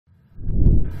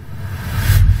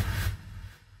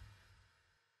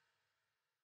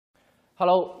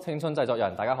Hello， 青春在走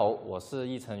人，大家好，我是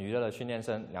一城娱乐的训练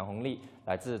生梁宏利，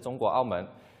来自中国澳门，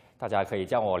大家可以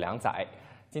叫我梁仔。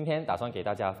今天打算给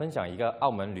大家分享一个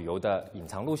澳门旅游的隐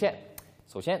藏路线。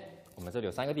首先，我们这里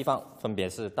有3个地方，分别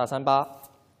是大三巴、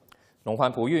龙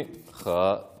环葡韵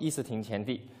和议事亭前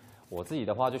地。我自己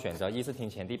的话就选择议事亭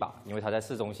前地吧，因为它在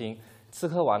市中心，吃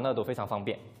喝玩乐都非常方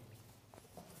便。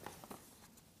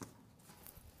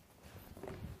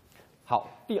好，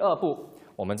第2步，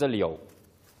我们这里有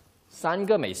3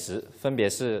个美食，分别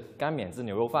是干免治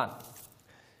牛肉饭、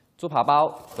猪扒包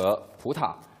和葡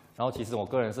挞。然后其实我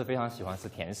个人是非常喜欢吃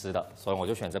甜食的，所以我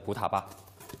就选择葡挞吧。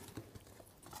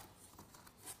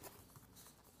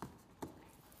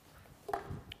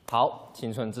好，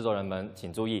青春制作人们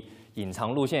请注意，隐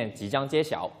藏路线即将揭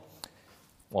晓。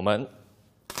我们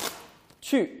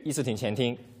去议事亭前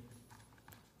厅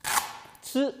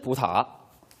吃葡挞，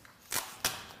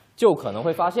就可能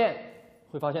会发现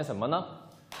什么呢？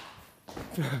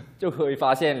就可以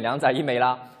发现2仔1美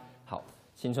啦。好，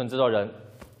青春制作人，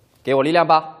给我力量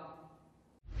吧！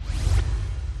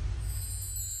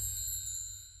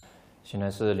现在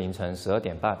是凌晨12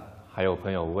点半，还有朋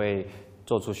友为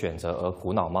做出选择而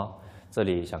苦恼吗？这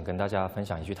里想跟大家分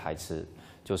享一句台词，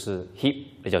就是 "hip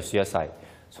也叫 suicide"，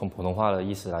 从普通话的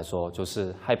意思来说，就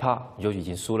是害怕你就已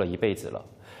经输了一辈子了。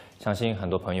相信很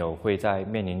多朋友会在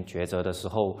面临抉择的时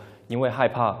候，因为害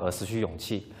怕而失去勇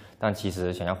气。但其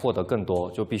实想要获得更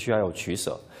多，就必须要有取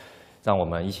舍。让我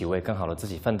们一起为更好的自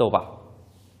己奋斗吧。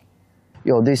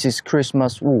This is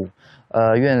Christmas Wu。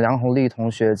愿梁宏利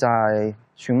同学在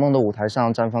寻梦的舞台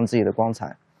上绽放自己的光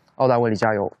彩。澳大为你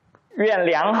加油！愿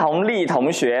梁宏利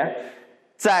同学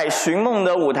在寻梦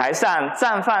的舞台上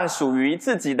绽放属于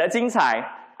自己的精彩。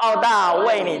澳大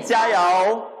为你加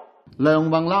油！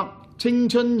梁宏立，青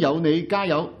春有你加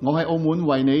油！我喺澳門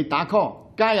為你打 call，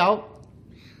 加油！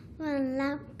文立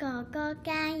哥哥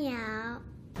加油！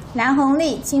梁宏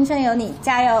利，青春有你，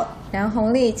加油！梁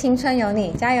宏利，青春有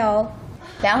你，加油！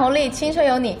梁宏利，青春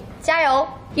有你，加油！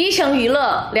一城娱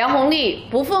乐，梁宏利，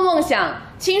不负梦想，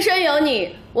青春有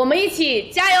你，我们一起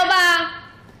加油吧！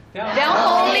梁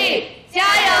宏利，加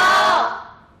油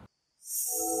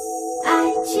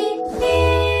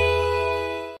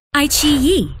iQIYI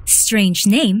iQIYI, strange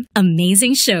name,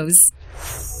 amazing shows.